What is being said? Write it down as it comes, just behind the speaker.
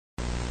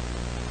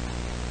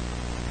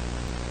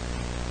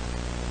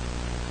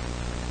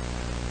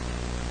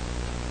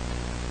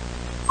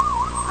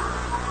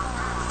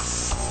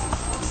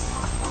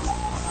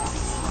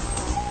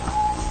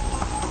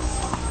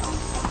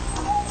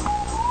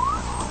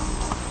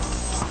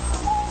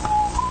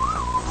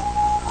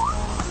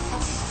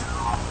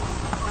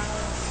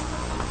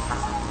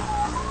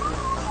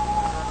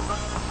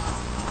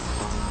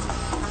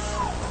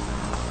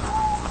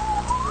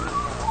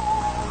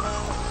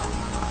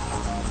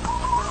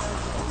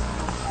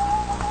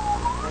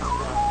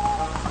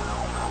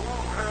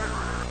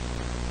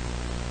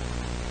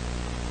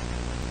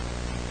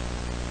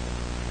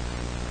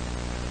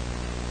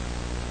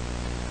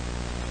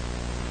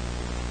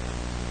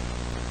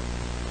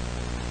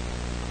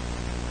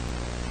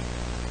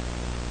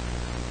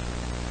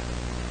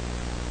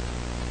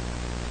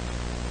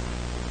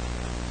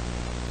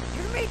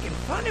making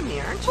fun of me,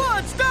 aren't you?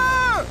 Monster!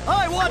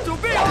 I want to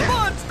be a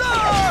monster!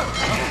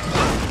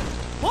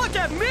 Look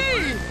at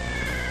me!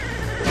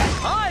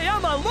 I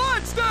am a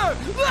monster!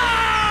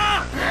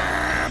 Ah!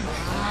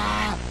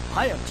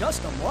 I am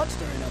just a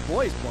monster in a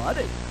boy's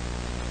body.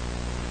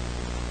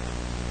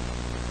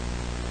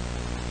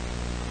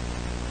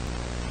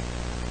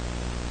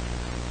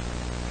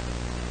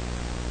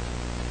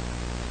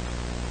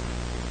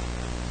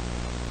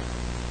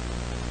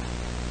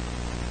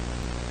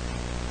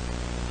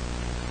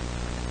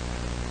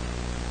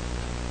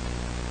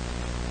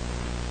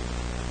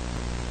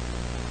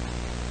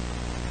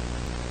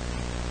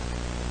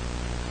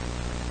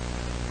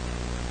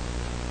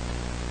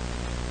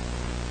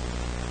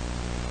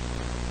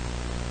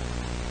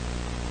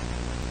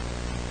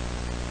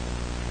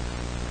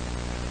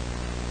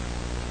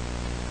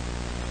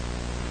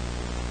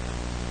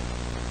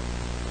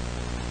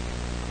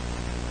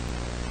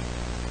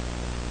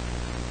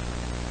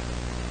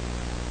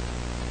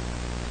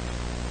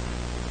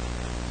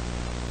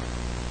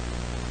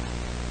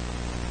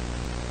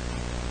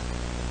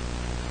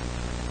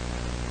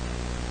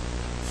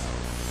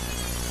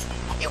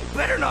 You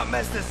better not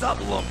mess this up,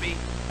 Lumpy.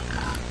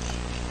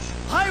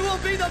 I will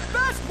be the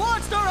best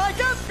monster I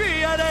can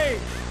be, Eddy!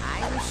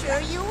 I'm sure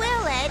you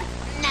will, Ed.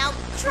 Now,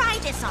 try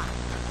this on.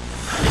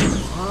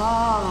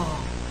 Wow.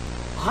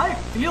 I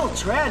feel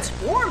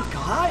transformed,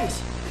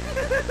 guys.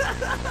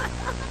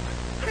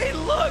 Hey,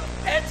 look!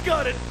 Ed's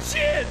got a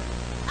chin!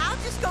 I'll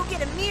just go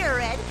get a mirror,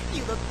 Ed.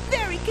 You look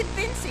very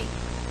convincing.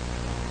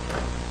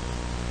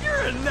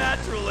 You're a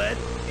natural, Ed.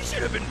 You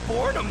should have been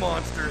born a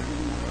monster.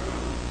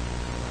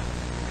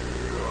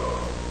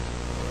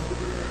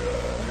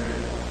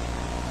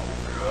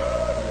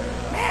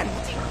 Man,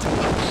 what's he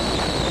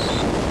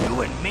doing?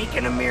 You and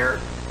making a mirror?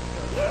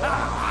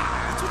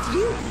 What's with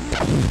you?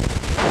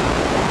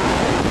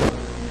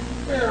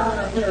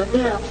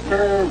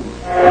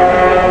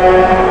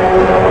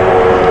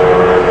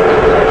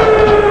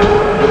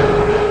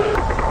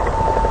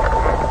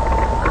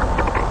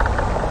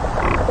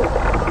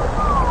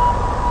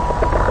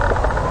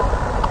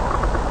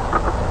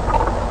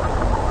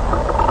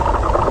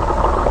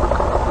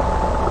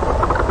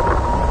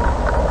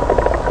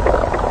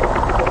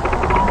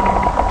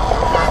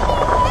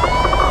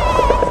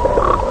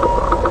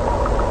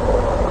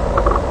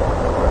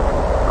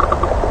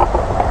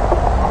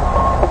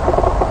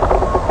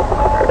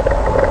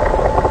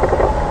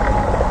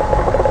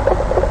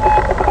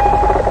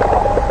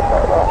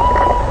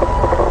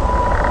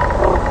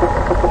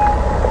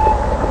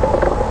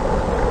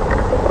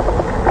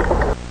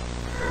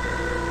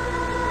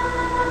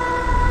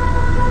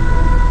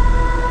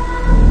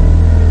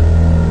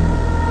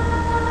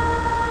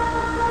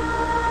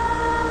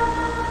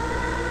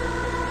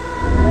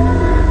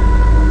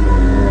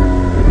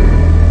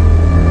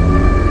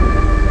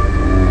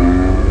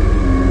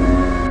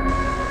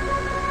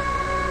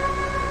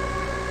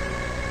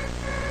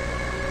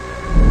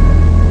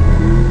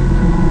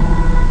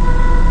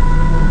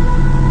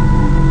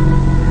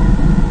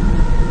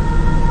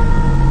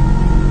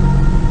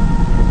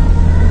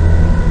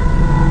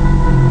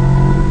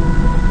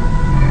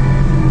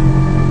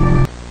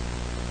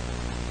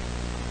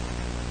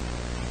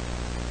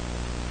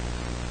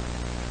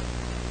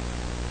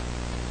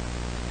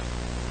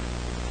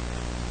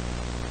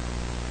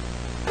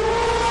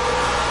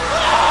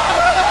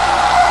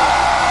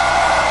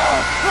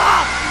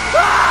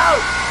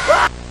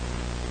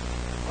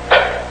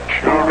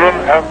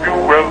 Have you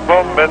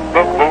ever met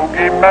the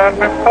bogeyman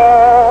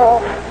before?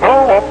 No,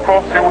 of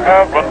course you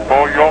haven't,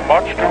 for you're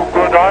much too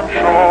good, I'm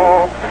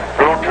sure.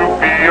 Don't you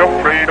be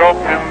afraid of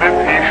him if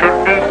he should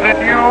visit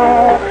you.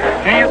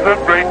 He's a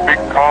great big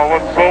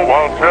coward, so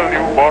I'll tell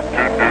you what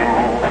to do.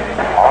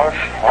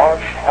 Hush,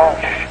 hush,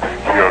 hush,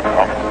 here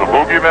comes the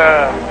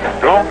bogeyman.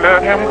 Don't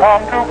let him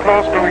come too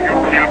close to you,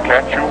 he'll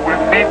catch you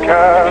if he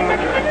can.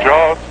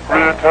 Just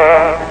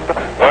pretend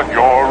that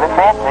you're a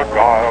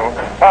crocodile,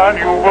 and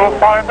you will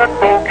find that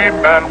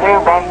bogeyman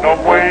will run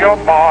away a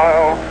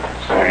mile.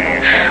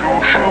 Say shoo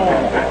shoo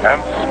and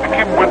stick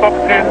him with a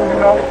pin.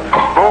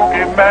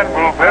 Bogeyman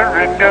will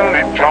very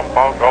nearly jump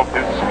out of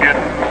his skin.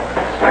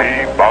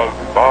 Say buzz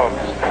buzz,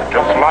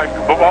 just like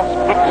the wasp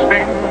that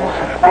stings.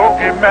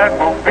 Bogeyman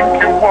will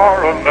think you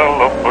are an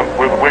elephant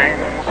with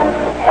wings.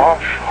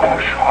 Hush,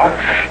 hush,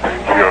 hush,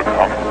 here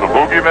comes the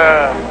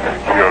bogeyman.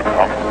 Here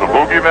comes the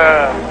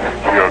bogeyman.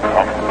 Here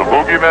comes the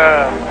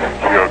bogeyman.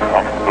 Here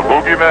comes the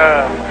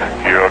bogeyman.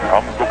 Here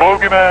comes the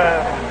bogeyman.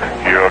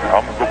 Here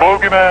comes the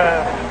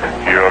bogeyman.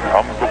 Here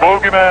comes the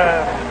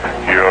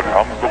bogeyman. Here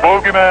comes the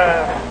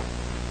bogeyman.